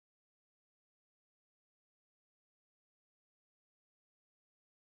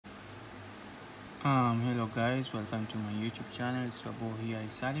Hello guys, welcome to my YouTube channel. It's your boy here,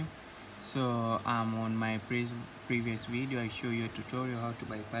 Salim. So on my previous video I show you a tutorial how to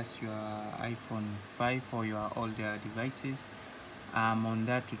bypass your iPhone 5 or your older devices. On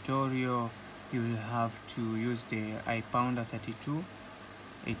that tutorial you will have to use the ipwnder32.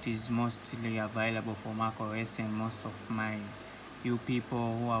 It is mostly available for macOS, and most of you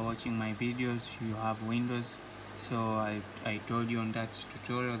people who are watching my videos, you have Windows. So I told you on that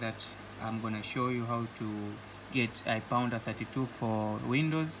tutorial that I'm gonna show you how to get ipwnder32 for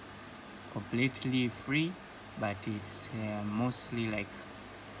Windows completely free, but it's mostly like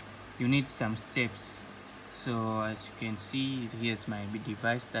you need some steps. So as you can see, here's my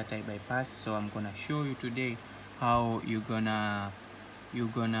device that I bypassed. So I'm gonna show you today how you're gonna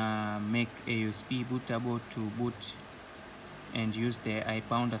make a USB bootable to boot and use the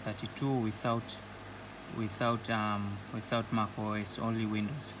ipwnder32 without macOS, only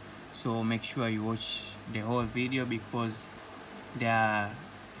Windows. So make sure you watch the whole video because there are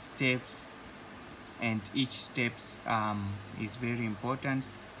steps, and each steps is very important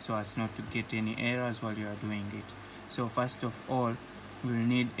so as not to get any errors while you are doing it. So first of all, we'll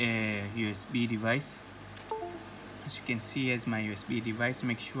need a USB device. As you can see, here's my USB device.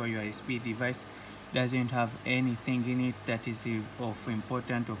 Make sure your USB device doesn't have anything in it that is of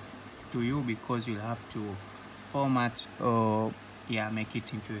important to you, because you'll have to format or make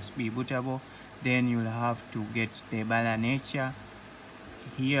it into USB bootable. Then you'll have to get the Bala Nature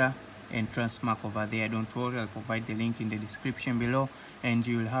here and Transmark over there. Don't worry, I'll provide the link in the description below, and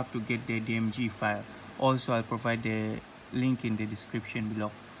you'll have to get the DMG file. Also, I'll provide the link in the description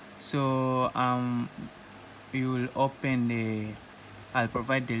below. So you will open I'll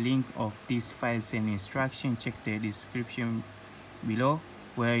provide the link of these files and instruction. Check the description below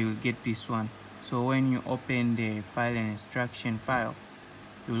where you'll get this one. So when you open the file and instruction file,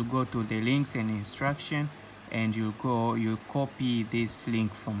 you'll go to the links and instruction, and you'll copy this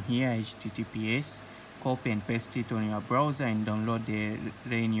link from here, HTTPS, copy and paste it on your browser and download the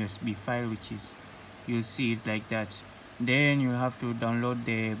rain USB file, which is, you'll see it like that. Then you'll have to download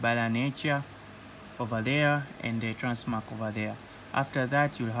the Bala Nature over there and the Transmark over there. After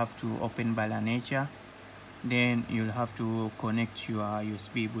that, you'll have to open Bala Nature. Then you'll have to connect your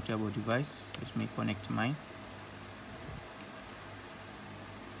USB bootable device. Let me connect mine.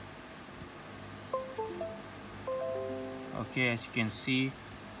 Okay, as you can see,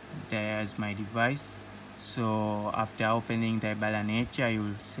 there's my device. So after opening the Bala Nature,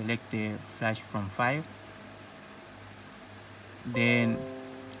 you'll select the flash from file. Then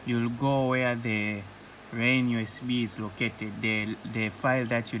you'll go where the rain USB is located, the file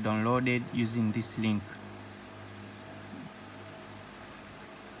that you downloaded using this link.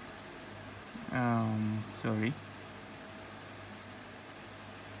 Sorry,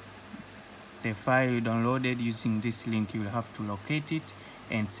 the file you downloaded using this link, you'll have to locate it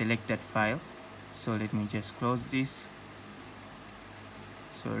and select that file. So let me just close this.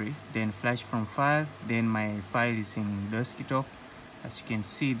 Sorry, then flash from file. Then my file is in desktop, as you can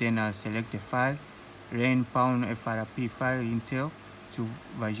see. Then I'll select the file, rain .frp file Intel to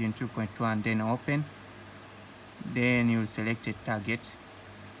version 2.1, then open. Then you'll select a target.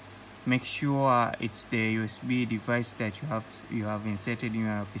 Make sure it's the USB device that you have inserted in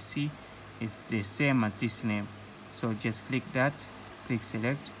your PC. It's the same as this name. So just click that, click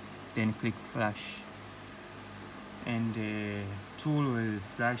select, then click flash, and the tool will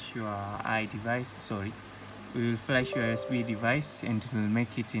flash your will flash your USB device and will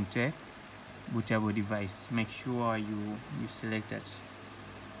make it into a bootable device. Make sure you select that.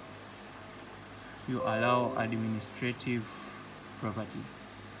 You allow administrative properties.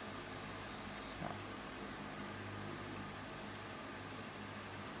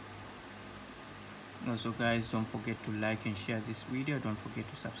 Also guys, don't forget to like and share this video. Don't forget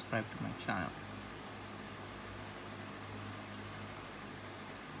to subscribe to my channel.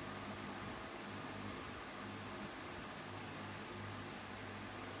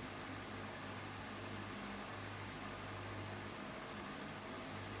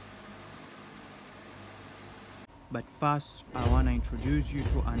 But first, I want to introduce you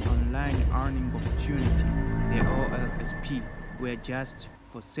to an online earning opportunity, the OLSP, where just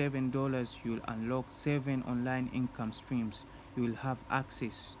for $7 you'll unlock 7 online income streams. You will have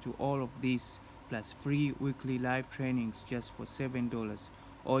access to all of these plus free weekly live trainings just for $7.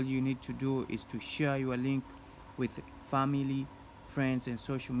 All you need to do is to share your link with family, friends, and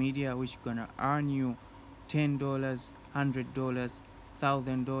social media, which gonna earn you $10, $100,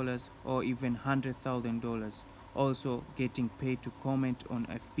 $1,000, or even $100,000. Also getting paid to comment on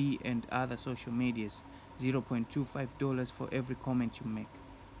FB and other social medias, $0.25 for every comment you make.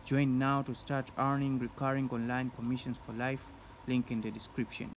 Join now to start earning recurring online commissions for life. Link in the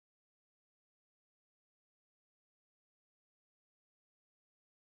description.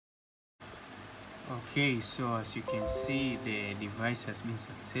 Okay, so as you can see, the device has been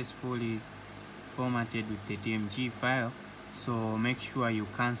successfully formatted with the DMG file. So make sure you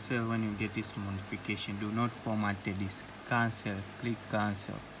cancel when you get this modification. Do not format the disk. Cancel. Click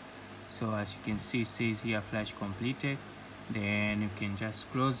cancel. So as you can see, it says here flash completed. Then you can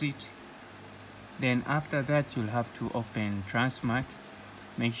just close it. Then after that, you'll have to open Transmac.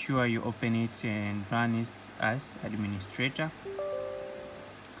 Make sure you open it and run it as administrator.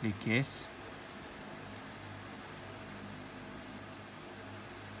 Click yes.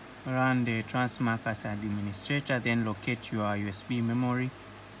 Run the Transmac as administrator, then locate your USB memory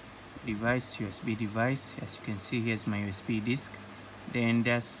device, USB device. As you can see, here's my USB disk. Then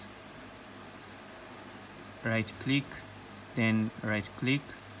just right click, then right click,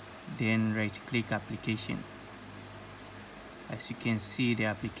 then right click application. As you can see, the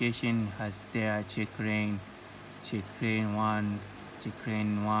application has there checkra1,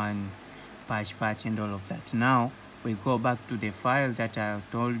 patch, and all of that. Now we go back to the file that I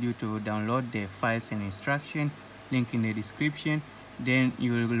told you to download, the files and instruction, link in the description. Then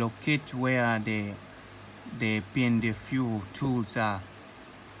you will locate where the pwndfu tools are.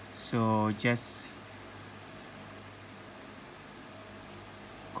 So just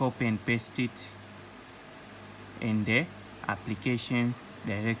copy and paste it in the application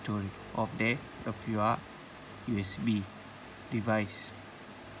directory of your USB device.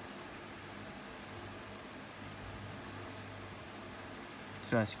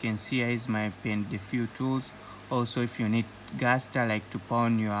 So as you can see, here is my pwndfu tools. Also, if you need Gaster like to power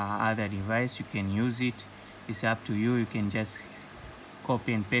your other device, you can use it. It's up to you. You can just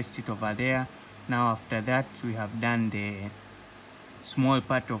copy and paste it over there. Now after that, we have done the small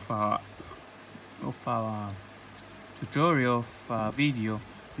part of our tutorial video.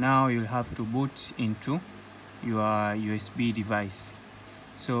 Now you'll have to boot into your USB device.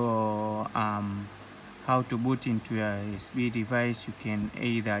 So how to boot into your USB device, you can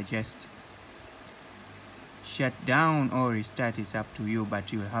either just shut down or restart. Is up to you,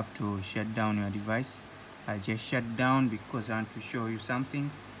 but you'll have to shut down your device. I'll just shut down because I want to show you something.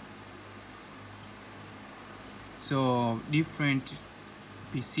 So different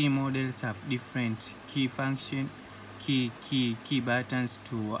PC models have different key buttons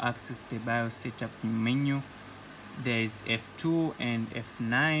to access the BIOS setup menu. There is F2 and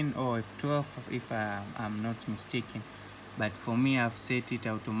F9 or F12 if I'm not mistaken, but for me I've set it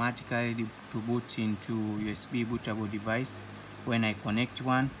automatically to boot into USB bootable device when I connect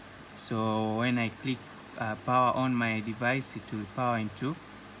one. So when I click power on my device, it will power into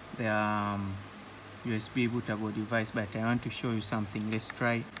the USB bootable device. But I want to show you something. Let's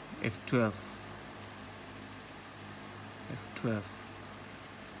try F12.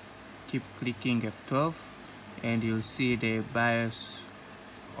 Keep clicking F12 and you'll see the BIOS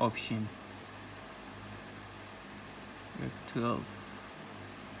option. F12.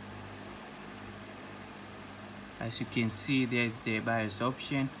 As you can see, there's the BIOS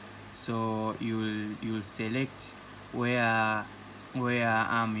option. So you'll select where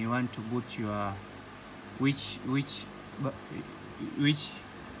you want to boot your which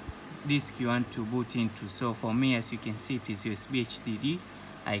disk you want to boot into. So for me, as you can see, it is USB HDD.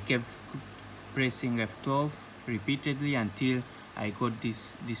 I kept pressing F12 repeatedly until I got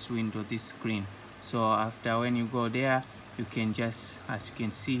this window, this screen. So after, when you go there, you can just, as you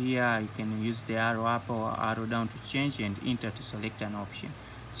can see here, you can use the arrow up or arrow down to change and enter to select an option.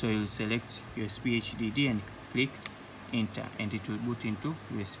 So you'll select USB HDD and click enter, and it will boot into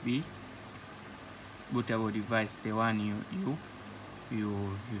USB bootable device, the one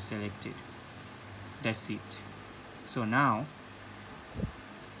you selected. That's it. So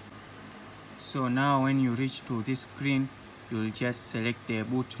now when you reach to this screen, you'll just select the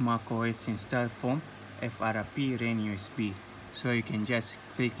boot macOS install from FRP RAIN USB. So you can just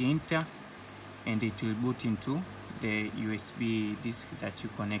click enter and it will boot into the USB disk that you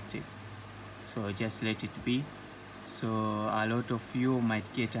connected. So just let it be. So a lot of you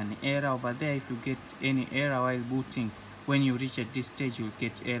might get an error over there. If you get any error while booting, when you reach at this stage, you'll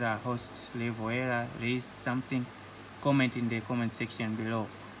get error, host level error, raised something. Comment in the comment section below.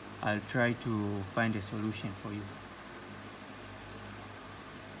 I'll try to find a solution for you.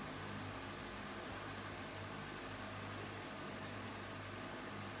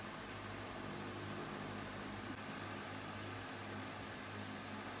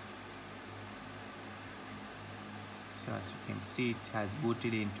 So as you can see, it has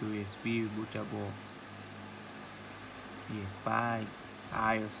booted into USB bootable EFI.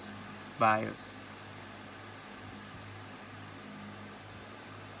 iOS, BIOS.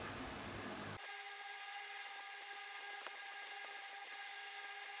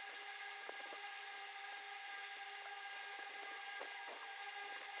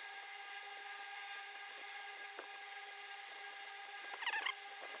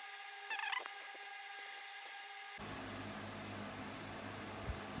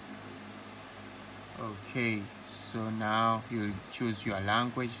 Okay, so now you choose your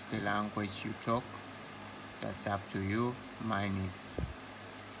language, the language you talk. That's up to you. Mine is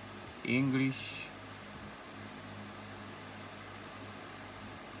English.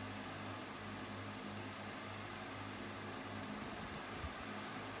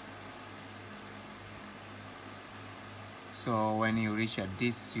 So when you reach at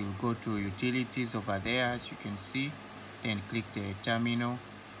this, you'll go to utilities over there, as you can see, then click the terminal.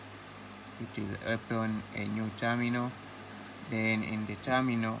 It will open a new terminal. Then in the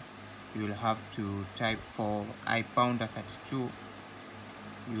terminal, you'll have to type for ipwnder32.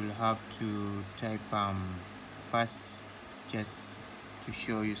 You'll have to type first, just to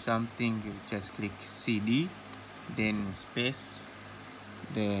show you something, you just click cd, then space,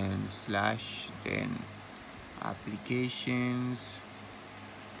 then slash, then applications,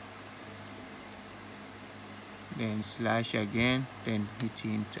 then slash again, then hit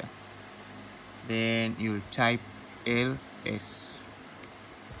enter. Then you'll type ls.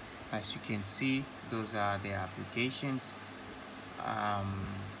 As you can see, those are the applications.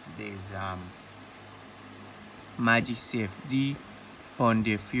 There's Magic CFD,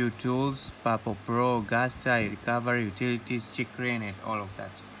 pwndfu tools, Purple Pro, Gaster, recovery, utilities, Chickrain, and all of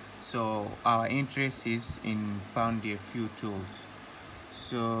that. So our interest is in pwndfu tools.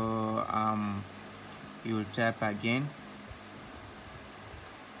 So you'll type again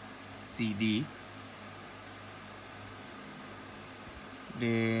cd,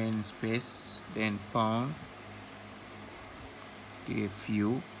 then space, then pwndfu,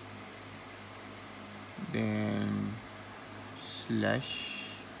 then slash,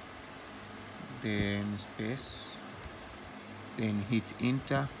 then space, then hit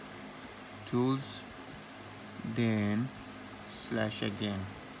enter, tools, then slash again,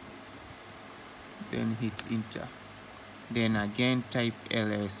 then hit enter, then again type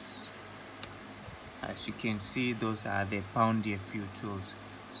ls. As you can see, those are the pwndfu tools.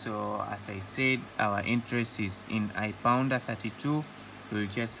 So as I said, our interest is in ipwnder32. You'll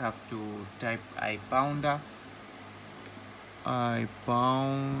just have to type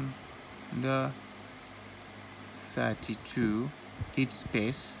ipwnder32, hit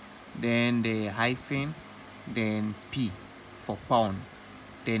space, then the hyphen, then p for pound,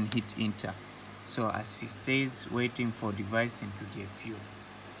 then hit enter. So as it says, waiting for device into DFU.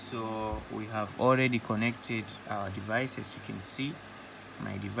 So we have already connected our device. As you can see,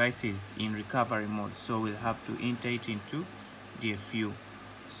 my device is in recovery mode, so we'll have to enter it into DFU.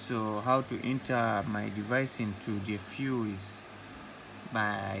 So how to enter my device into DFU is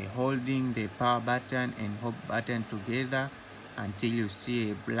by holding the power button and home button together until you see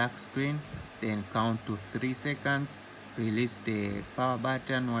a black screen, then count to 3 seconds, release the power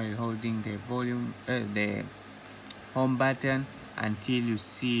button while holding the the home button until you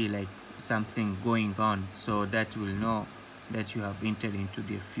see like something going on, so that will know that you have entered into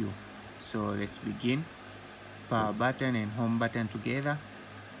the DFU. So let's begin. Power button and home button together.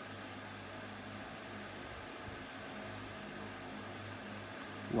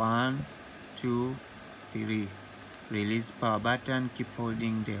 One, two, three. Release power button, keep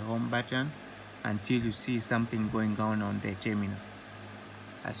holding the home button until you see something going on the terminal.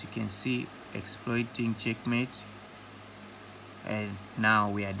 As you can see, exploiting checkmate, and now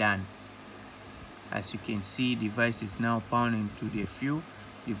we are done. As you can see, device is now pound into the DFU.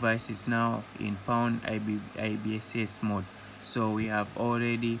 Device is now in pound IBSS mode. So we have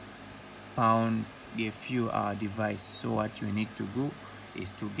already pound DFU our device. So what you need to do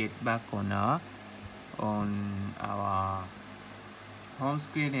is to get back on our home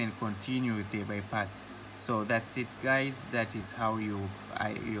screen and continue with the bypass. So that's it, guys. That is how you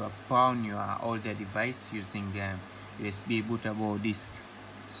pound your older device using the USB bootable disk.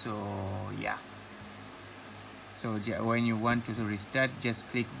 So yeah, so when you want to restart, just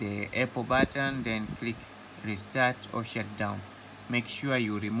click the Apple button, then click restart or shut down. Make sure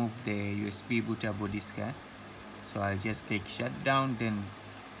you remove the USB bootable disk. So I'll just click shut down, then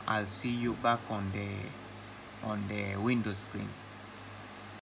I'll see you back on the Windows screen.